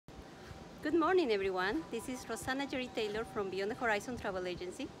Good morning, everyone. This is Rosana Jerry Taylor from Beyond the Horizon Travel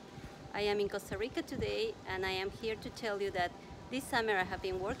Agency. I am in Costa Rica today, and I am here to tell you that this summer I have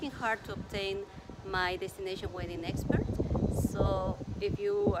been working hard to obtain my destination wedding expert. So if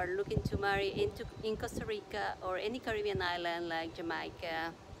you are looking to marry in Costa Rica or any Caribbean island like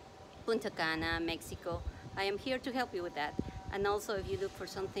Jamaica, Punta Cana, Mexico, I am here to help you with that. And also if you look for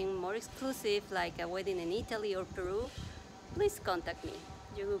something more exclusive like a wedding in Italy or Peru, please contact me.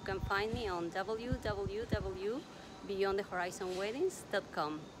 You can find me on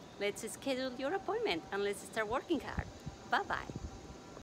www.beyondthehorizonweddings.com. Let's schedule your appointment and let's start working hard. Bye-bye.